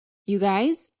You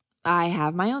guys, I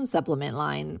have my own supplement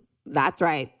line. That's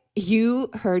right. You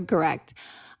heard correct.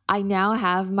 I now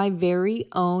have my very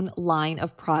own line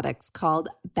of products called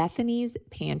Bethany's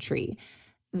Pantry.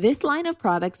 This line of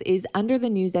products is under the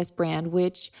Nuzest brand,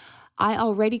 which I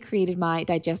already created my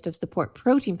digestive support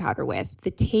protein powder with.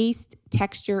 The taste,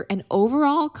 texture, and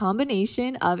overall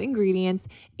combination of ingredients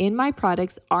in my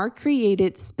products are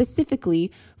created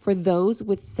specifically for those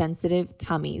with sensitive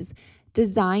tummies,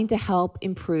 designed to help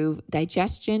improve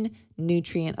digestion,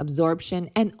 nutrient absorption,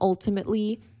 and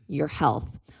ultimately your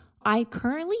health. I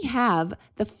currently have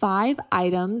the 5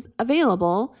 items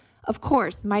available. Of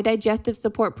course, my digestive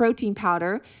support protein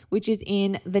powder, which is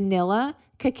in vanilla,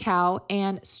 cacao,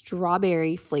 and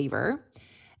strawberry flavor.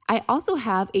 I also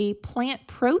have a plant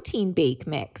protein bake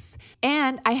mix,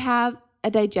 and I have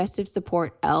a digestive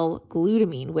support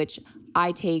L-glutamine, which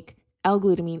I take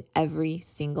L-glutamine every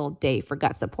single day for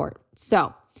gut support.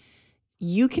 So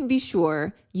you can be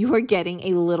sure you are getting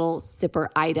a little sipper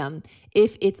item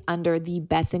if it's under the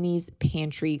Bethany's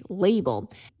Pantry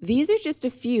label. These are just a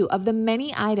few of the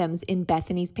many items in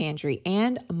Bethany's Pantry,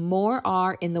 and more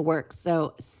are in the works,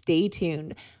 so stay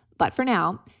tuned. But for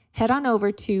now, head on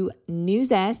over to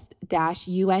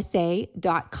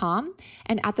nuzest-usa.com,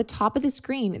 and at the top of the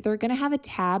screen, they're going to have a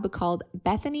tab called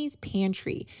Bethany's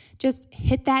Pantry. Just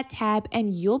hit that tab and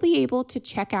you'll be able to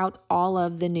check out all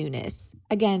of the newness.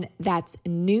 Again, that's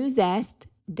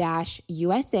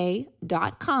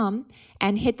nuzest-usa.com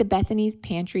and hit the Bethany's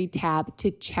Pantry tab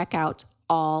to check out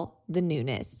all the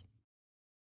newness.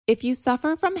 If you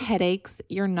suffer from headaches,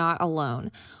 you're not alone.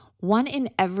 1 in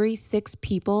every 6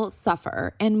 people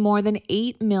suffer, and more than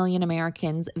 8 million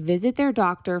Americans visit their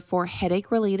doctor for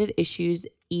headache-related issues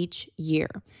each year,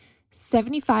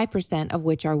 75% of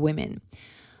which are women.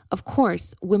 Of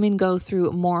course, women go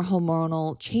through more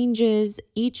hormonal changes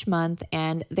each month,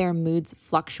 and their moods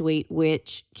fluctuate,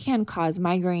 which can cause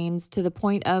migraines to the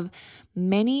point of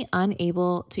many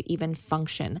unable to even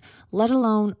function, let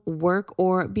alone work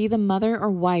or be the mother or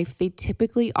wife they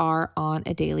typically are on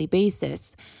a daily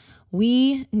basis.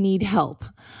 We need help,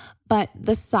 but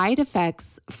the side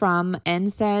effects from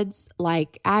NSAIDs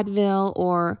like Advil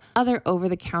or other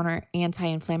over-the-counter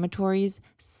anti-inflammatories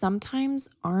sometimes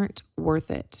aren't worth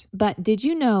it. But did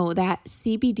you know that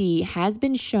CBD has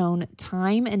been shown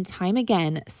time and time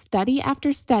again, study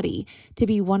after study, to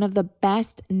be one of the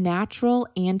best natural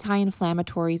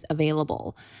anti-inflammatories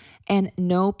available? And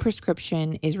no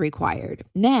prescription is required.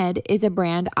 Ned is a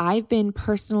brand I've been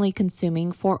personally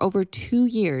consuming for over 2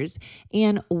 years,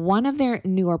 and one of their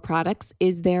newer products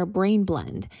is their Brain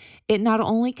Blend. It not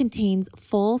only contains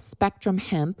full spectrum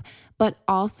hemp, but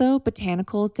also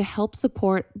botanicals to help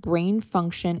support brain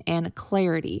function and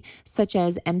clarity, such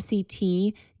as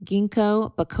MCT,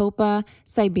 ginkgo, bacopa,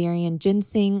 Siberian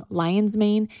ginseng, lion's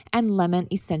mane, and lemon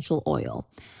essential oil.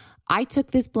 I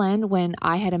took this blend when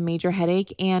I had a major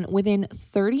headache, and within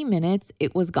 30 minutes,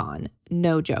 it was gone.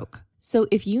 No joke. So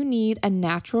if you need a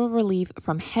natural relief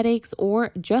from headaches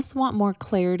or just want more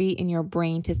clarity in your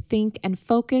brain to think and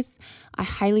focus, I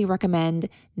highly recommend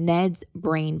Ned's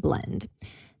Brain Blend.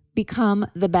 Become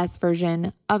the best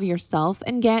version of yourself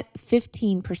and get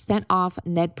 15% off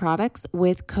Ned products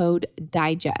with code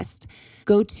DIGEST.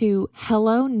 Go to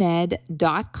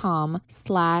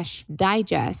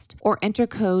helloned.com/digest or enter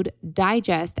code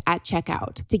DIGEST at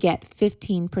checkout to get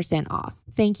 15% off.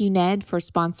 Thank you, Ned, for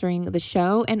sponsoring the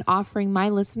show and offering my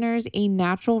listeners a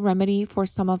natural remedy for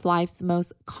some of life's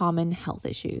most common health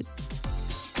issues.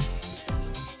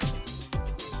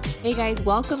 Hey guys,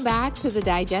 welcome back to the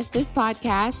Digest This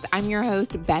podcast. I'm your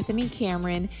host, Bethany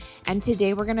Cameron, and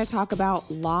today we're going to talk about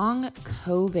long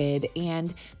COVID,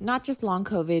 and not just long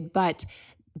COVID, but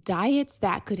diets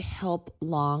that could help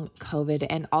long COVID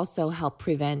and also help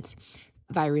prevent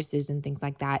viruses and things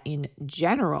like that in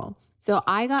general. So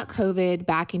I got COVID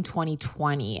back in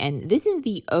 2020, and this is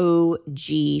the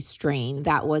OG strain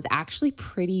that was actually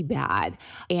pretty bad.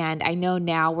 And I know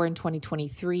now we're in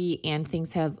 2023 and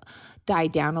things have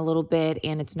died down a little bit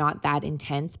and it's not that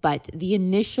intense, but the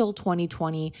initial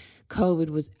 2020 COVID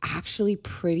was actually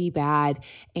pretty bad.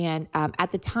 And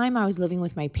at the time I was living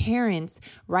with my parents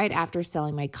right after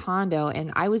selling my condo,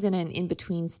 and I was in an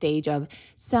in-between stage of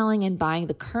selling and buying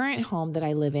the current home that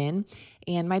I live in.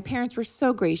 And my parents were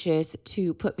so gracious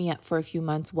to put me up for a few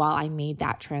months while I made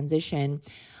that transition.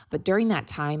 But during that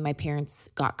time, my parents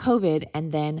got COVID,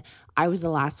 and then I was the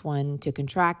last one to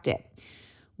contract it.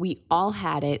 We all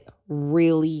had it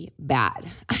really bad.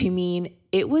 I mean,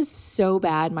 it was so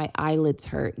bad, my eyelids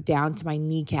hurt down to my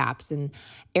kneecaps and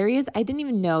areas I didn't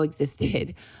even know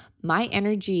existed. My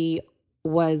energy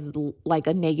was like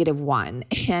a -1,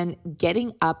 and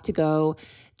getting up to go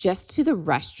just to the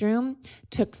restroom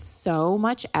took so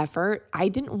much effort. I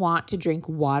didn't want to drink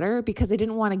water because I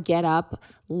didn't want to get up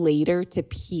later to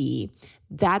pee.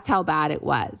 That's how bad it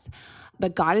was.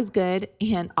 But God is good.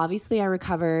 And obviously I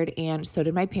recovered, and so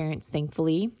did my parents,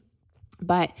 thankfully.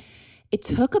 But it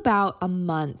took about a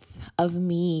month of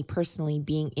me personally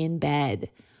being in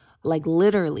bed, like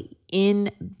literally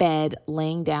in bed,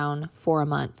 laying down for a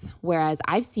month, whereas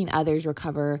I've seen others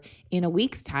recover in a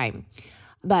week's time.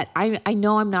 But I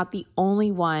know I'm not the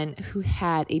only one who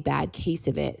had a bad case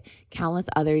of it. Countless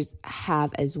others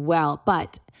have as well.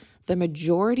 But the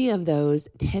majority of those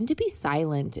tend to be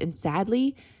silent and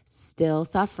sadly still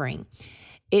suffering.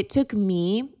 It took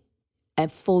me a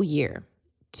full year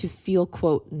to feel,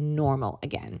 quote, normal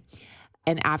again.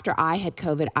 And after I had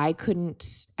COVID, I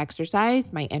couldn't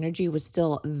exercise. My energy was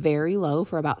still very low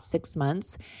for about 6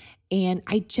 months, and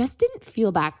I just didn't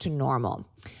feel back to normal.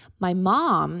 My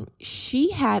mom,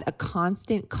 she had a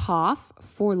constant cough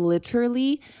for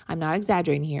literally, I'm not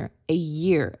exaggerating here, a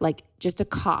year, like just a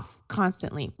cough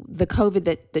constantly. The COVID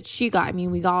that she got, I mean,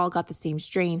 we all got the same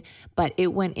strain, but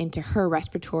it went into her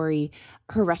respiratory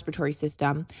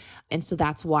system. And so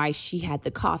that's why she had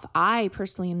the cough. I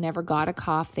personally never got a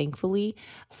cough, thankfully,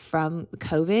 from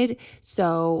COVID.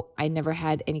 So I never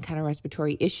had any kind of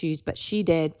respiratory issues, but she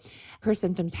did. Her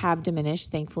symptoms have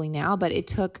diminished, thankfully, now, but it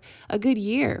took a good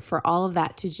year for all of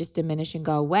that to just diminish and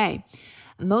go away.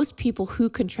 Most people who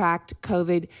contract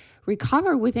COVID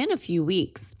recover within a few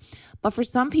weeks. But for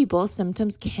some people,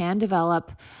 symptoms can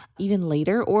develop even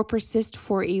later or persist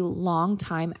for a long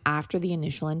time after the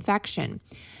initial infection.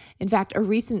 In fact, a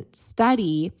recent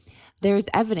study, there's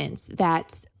evidence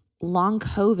that long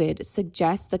COVID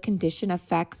suggests the condition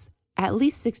affects at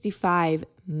least 65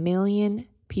 million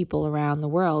people around the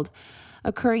world,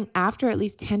 occurring after at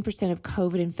least 10% of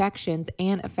COVID infections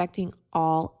and affecting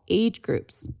all age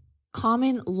groups.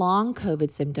 Common long COVID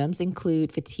symptoms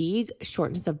include fatigue,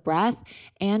 shortness of breath,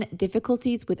 and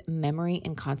difficulties with memory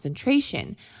and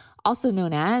concentration, also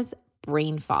known as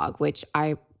brain fog, which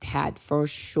I had for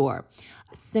sure.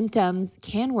 Symptoms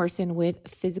can worsen with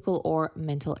physical or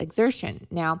mental exertion.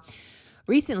 Now,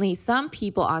 recently, some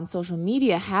people on social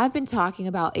media have been talking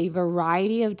about a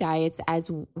variety of diets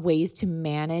as ways to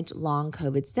manage long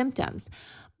COVID symptoms.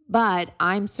 But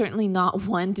I'm certainly not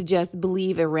one to just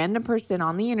believe a random person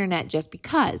on the internet just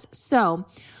because. So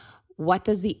what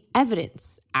does the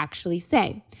evidence actually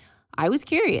say? I was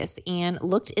curious and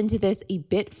looked into this a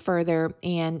bit further,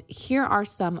 and here are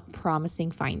some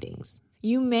promising findings.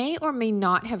 You may or may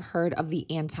not have heard of the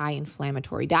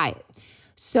anti-inflammatory diet.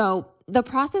 So the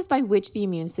process by which the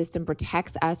immune system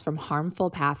protects us from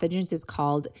harmful pathogens is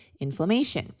called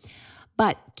inflammation.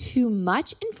 But too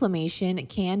much inflammation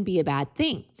can be a bad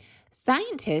thing.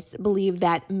 Scientists believe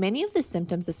that many of the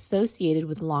symptoms associated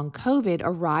with long COVID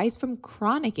arise from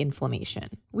chronic inflammation.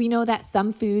 We know that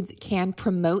some foods can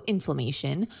promote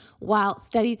inflammation, while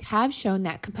studies have shown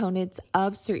that components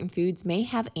of certain foods may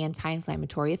have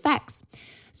anti-inflammatory effects.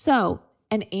 So,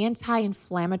 an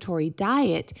anti-inflammatory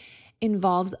diet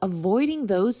involves avoiding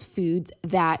those foods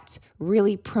that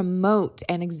really promote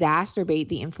and exacerbate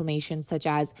the inflammation, such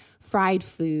as fried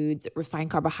foods,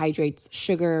 refined carbohydrates,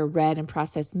 sugar, red and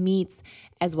processed meats,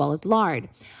 as well as lard.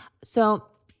 So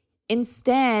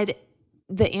instead,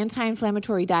 the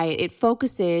anti-inflammatory diet, it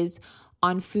focuses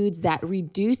on foods that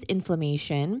reduce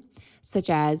inflammation, such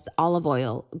as olive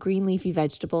oil, green leafy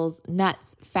vegetables,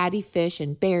 nuts, fatty fish,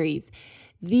 and berries.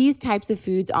 These types of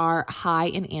foods are high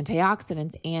in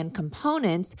antioxidants and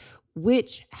components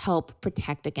which help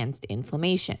protect against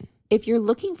inflammation. If you're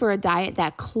looking for a diet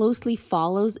that closely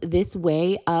follows this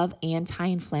way of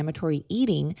anti-inflammatory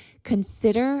eating,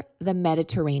 consider the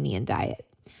Mediterranean diet.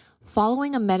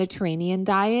 Following a Mediterranean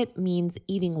diet means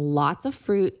eating lots of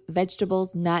fruit,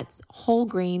 vegetables, nuts, whole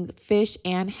grains, fish,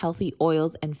 and healthy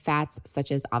oils and fats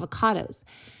such as avocados.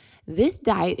 This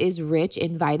diet is rich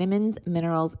in vitamins,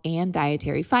 minerals, and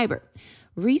dietary fiber.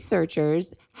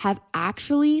 Researchers have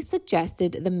actually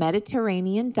suggested the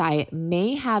Mediterranean diet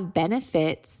may have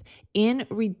benefits in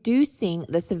reducing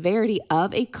the severity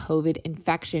of a COVID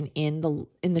infection in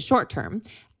the short term,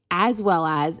 as well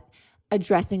as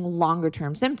addressing longer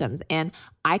term symptoms. And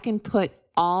I can put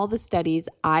all the studies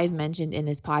I've mentioned in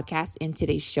this podcast in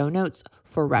today's show notes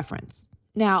for reference.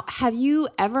 Now, have you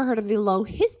ever heard of the low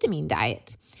histamine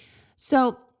diet?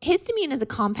 So histamine is a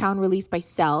compound released by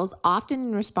cells, often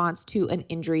in response to an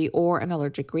injury or an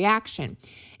allergic reaction.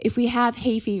 If we have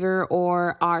hay fever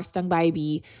or are stung by a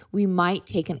bee, we might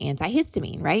take an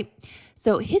antihistamine, right?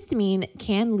 So histamine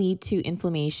can lead to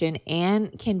inflammation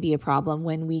and can be a problem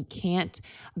when we can't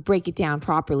break it down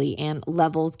properly and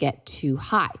levels get too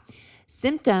high.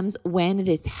 Symptoms when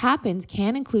this happens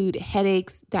can include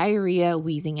headaches, diarrhea,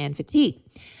 wheezing, and fatigue.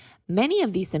 Many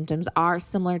of these symptoms are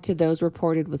similar to those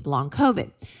reported with long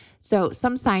COVID. So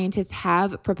some scientists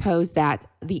have proposed that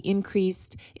the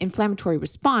increased inflammatory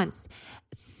response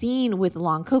seen with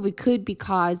long COVID could be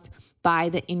caused by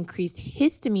the increased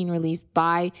histamine released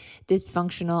by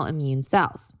dysfunctional immune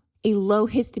cells. A low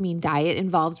histamine diet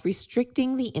involves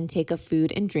restricting the intake of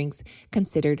food and drinks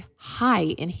considered high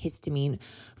in histamine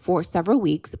for several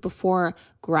weeks before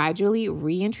gradually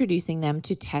reintroducing them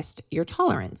to test your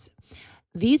tolerance.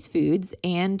 These foods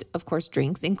and, of course,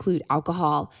 drinks include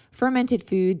alcohol, fermented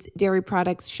foods, dairy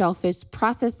products, shellfish,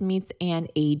 processed meats,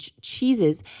 and aged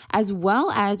cheeses, as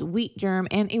well as wheat germ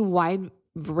and a wide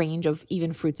range of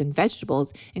even fruits and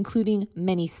vegetables, including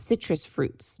many citrus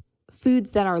fruits.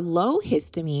 Foods that are low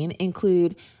histamine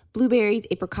include blueberries,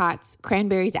 apricots,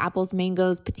 cranberries, apples,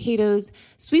 mangoes, potatoes,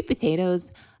 sweet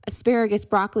potatoes, asparagus,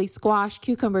 broccoli, squash,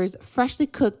 cucumbers, freshly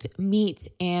cooked meat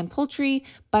and poultry,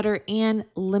 butter, and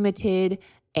limited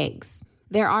eggs.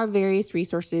 There are various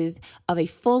resources of a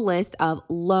full list of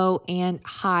low and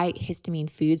high histamine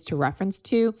foods to reference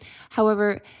to.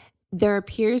 However, there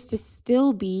appears to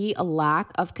still be a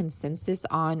lack of consensus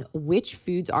on which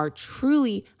foods are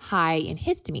truly high in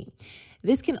histamine.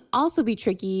 This can also be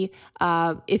tricky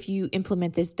if you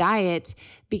implement this diet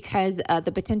because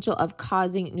the potential of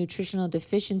causing nutritional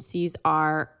deficiencies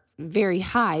are very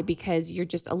high because you're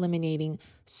just eliminating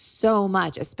so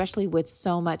much, especially with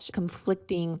so much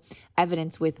conflicting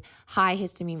evidence with high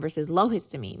histamine versus low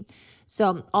histamine.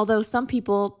 So although some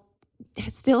people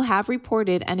still have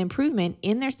reported an improvement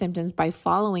in their symptoms by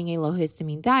following a low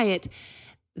histamine diet,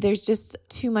 there's just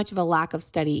too much of a lack of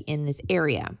study in this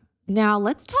area. Now,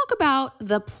 let's talk about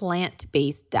the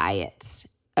plant-based diet.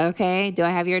 Okay, do I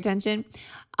have your attention?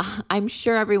 I'm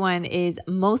sure everyone is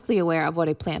mostly aware of what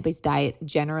a plant-based diet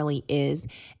generally is.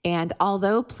 And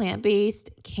although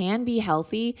plant-based can be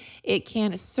healthy, it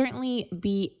can certainly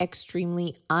be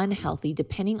extremely unhealthy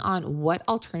depending on what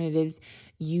alternatives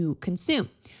you consume.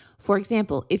 For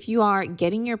example, if you are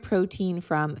getting your protein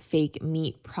from fake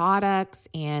meat products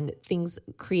and things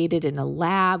created in a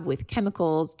lab with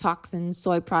chemicals, toxins,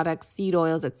 soy products, seed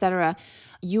oils, etc.,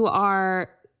 you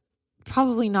are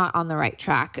probably not on the right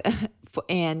track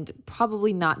and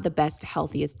probably not the best,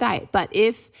 healthiest diet. But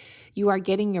if you are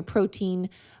getting your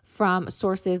protein from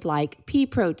sources like pea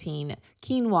protein,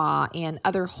 quinoa, and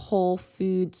other whole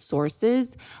food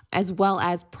sources, as well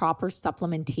as proper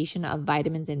supplementation of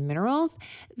vitamins and minerals,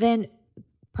 then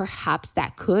perhaps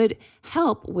that could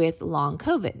help with long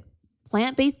COVID.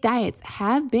 Plant-based diets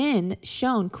have been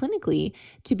shown clinically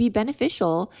to be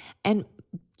beneficial and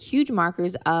huge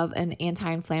markers of an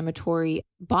anti-inflammatory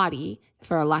body,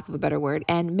 for a lack of a better word,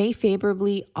 and may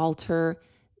favorably alter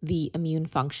the immune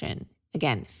function.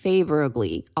 Again,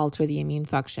 favorably alter the immune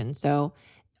function. So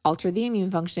alter the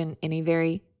immune function in a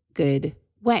very good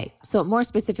way. So more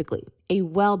specifically, a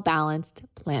well-balanced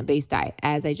plant-based diet,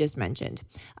 as I just mentioned.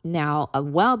 Now, a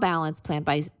well-balanced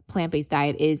plant-based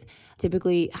diet is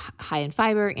typically high in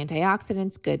fiber,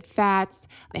 antioxidants, good fats.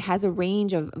 It has a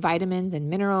range of vitamins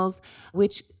and minerals,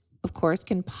 which of course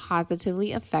can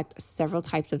positively affect several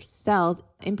types of cells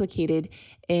implicated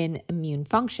in immune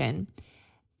function.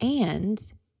 And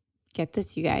get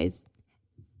this, you guys,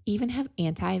 even have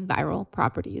antiviral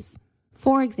properties.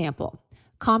 For example,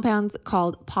 compounds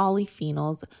called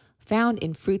polyphenols found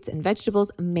in fruits and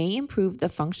vegetables may improve the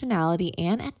functionality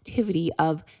and activity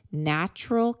of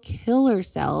natural killer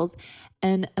cells,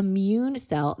 an immune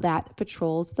cell that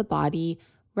patrols the body,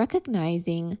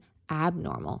 recognizing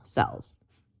abnormal cells.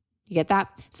 You get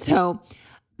that? So,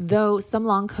 though some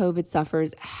long COVID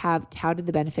sufferers have touted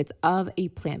the benefits of a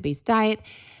plant-based diet,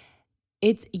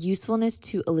 its usefulness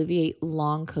to alleviate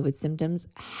long COVID symptoms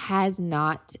has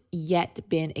not yet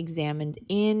been examined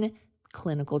in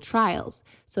clinical trials.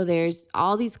 So there's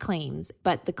all these claims,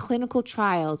 but the clinical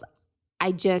trials,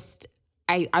 I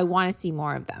want to see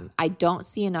more of them. I don't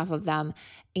see enough of them.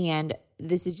 And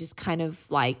this is just kind of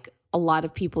like a lot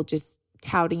of people just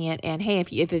touting it. And hey,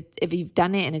 if you've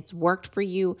done it and it's worked for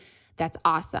you, that's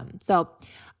awesome. So,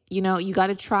 you got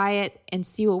to try it and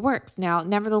see what works. Now,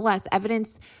 nevertheless,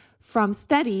 evidence from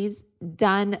studies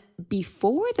done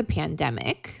before the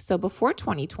pandemic, so before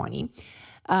 2020,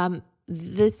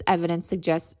 this evidence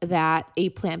suggests that a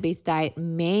plant-based diet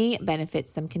may benefit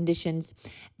some conditions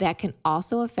that can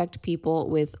also affect people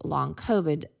with long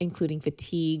COVID, including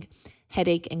fatigue,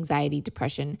 headache, anxiety,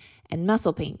 depression, and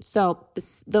muscle pain. So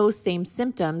those same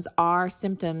symptoms are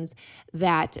symptoms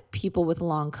that people with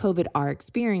long COVID are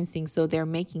experiencing. So they're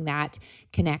making that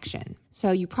connection.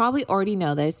 So you probably already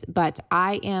know this, but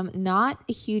I am not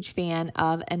a huge fan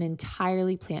of an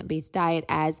entirely plant-based diet,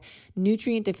 as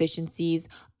nutrient deficiencies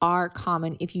are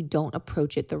common if you don't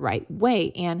approach it the right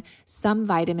way. And some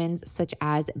vitamins, such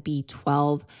as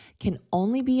B12, can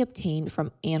only be obtained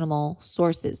from animal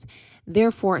sources.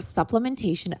 Therefore,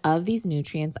 supplementation of these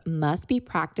nutrients must be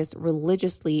practiced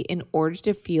religiously in order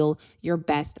to feel your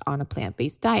best on a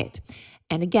plant-based diet.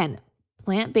 And again,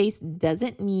 plant-based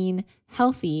doesn't mean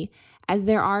healthy, as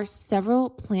there are several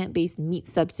plant-based meat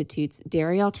substitutes,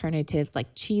 dairy alternatives like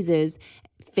cheeses,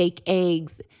 fake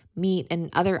eggs, meat, and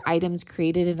other items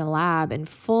created in a lab and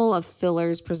full of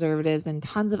fillers, preservatives, and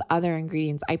tons of other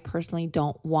ingredients I personally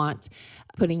don't want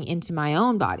putting into my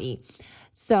own body.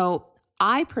 So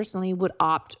I personally would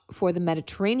opt for the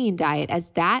Mediterranean diet,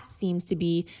 as that seems to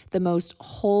be the most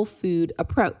whole food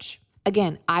approach.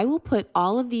 Again, I will put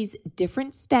all of these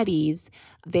different studies.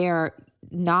 They're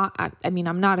not,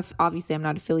 I'm not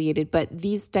affiliated, but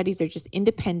these studies are just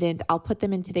independent. I'll put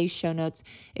them in today's show notes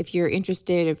if you're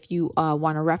interested, if you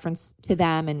want to reference to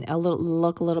them and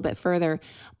look a little bit further.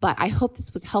 But I hope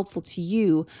this was helpful to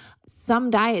you.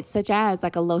 Some diets, such as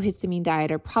like a low histamine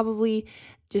diet, are probably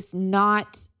just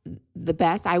not the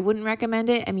best. I wouldn't recommend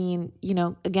it.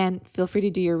 Again, feel free to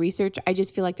do your research. I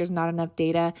just feel like there's not enough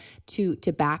data to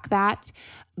back that.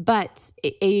 But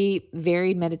a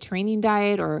varied Mediterranean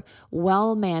diet or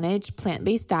well-managed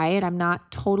plant-based diet, I'm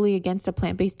not totally against a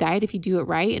plant-based diet. If you do it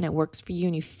right and it works for you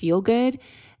and you feel good,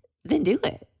 then do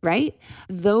it, right?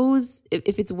 Those,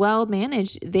 if it's well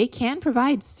managed, they can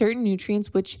provide certain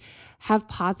nutrients which have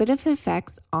positive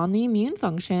effects on the immune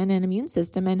function and immune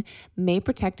system and may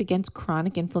protect against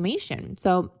chronic inflammation.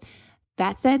 So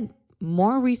that said,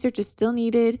 more research is still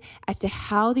needed as to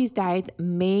how these diets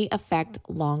may affect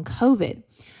long COVID.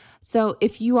 So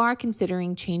if you are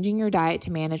considering changing your diet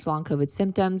to manage long COVID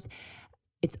symptoms,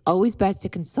 it's always best to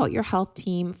consult your health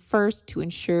team first to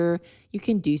ensure you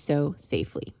can do so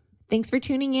safely. Thanks for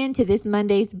tuning in to this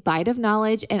Monday's Bite of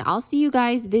Knowledge, and I'll see you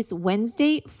guys this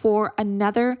Wednesday for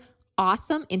another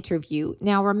awesome interview.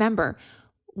 Now remember,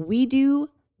 we do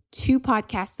 2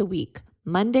 podcasts a week,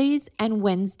 Mondays and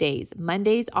Wednesdays.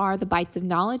 Mondays are the Bites of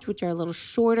Knowledge, which are a little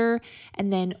shorter,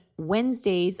 and then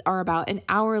Wednesdays are about an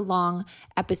hour-long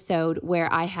episode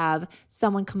where I have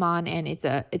someone come on, and it's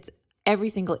every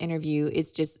single interview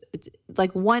is just, it's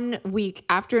like one week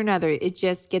after another, it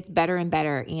just gets better and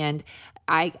better. And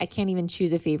I can't even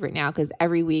choose a favorite now because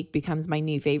every week becomes my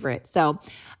new favorite. So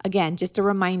again, just a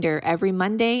reminder, every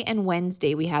Monday and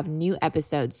Wednesday, we have new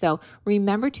episodes. So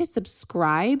remember to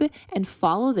subscribe and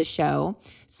follow the show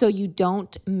so you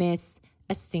don't miss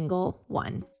a single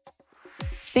one.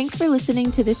 Thanks for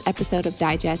listening to this episode of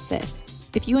Digest This.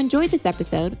 If you enjoyed this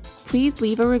episode, please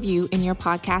leave a review in your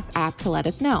podcast app to let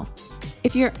us know.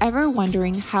 If you're ever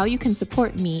wondering how you can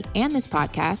support me and this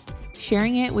podcast,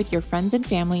 sharing it with your friends and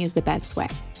family is the best way.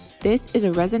 This is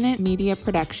a Resonant Media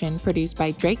production produced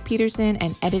by Drake Peterson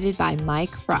and edited by Mike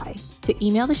Fry. To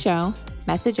email the show,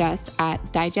 message us at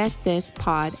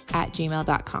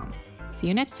digestthispod@gmail.com. See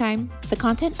you next time. The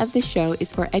content of this show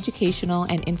is for educational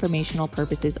and informational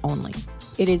purposes only.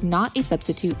 It is not a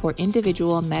substitute for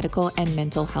individual medical and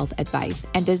mental health advice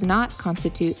and does not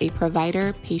constitute a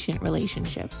provider-patient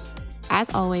relationship.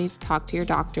 As always, talk to your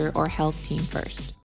doctor or health team first.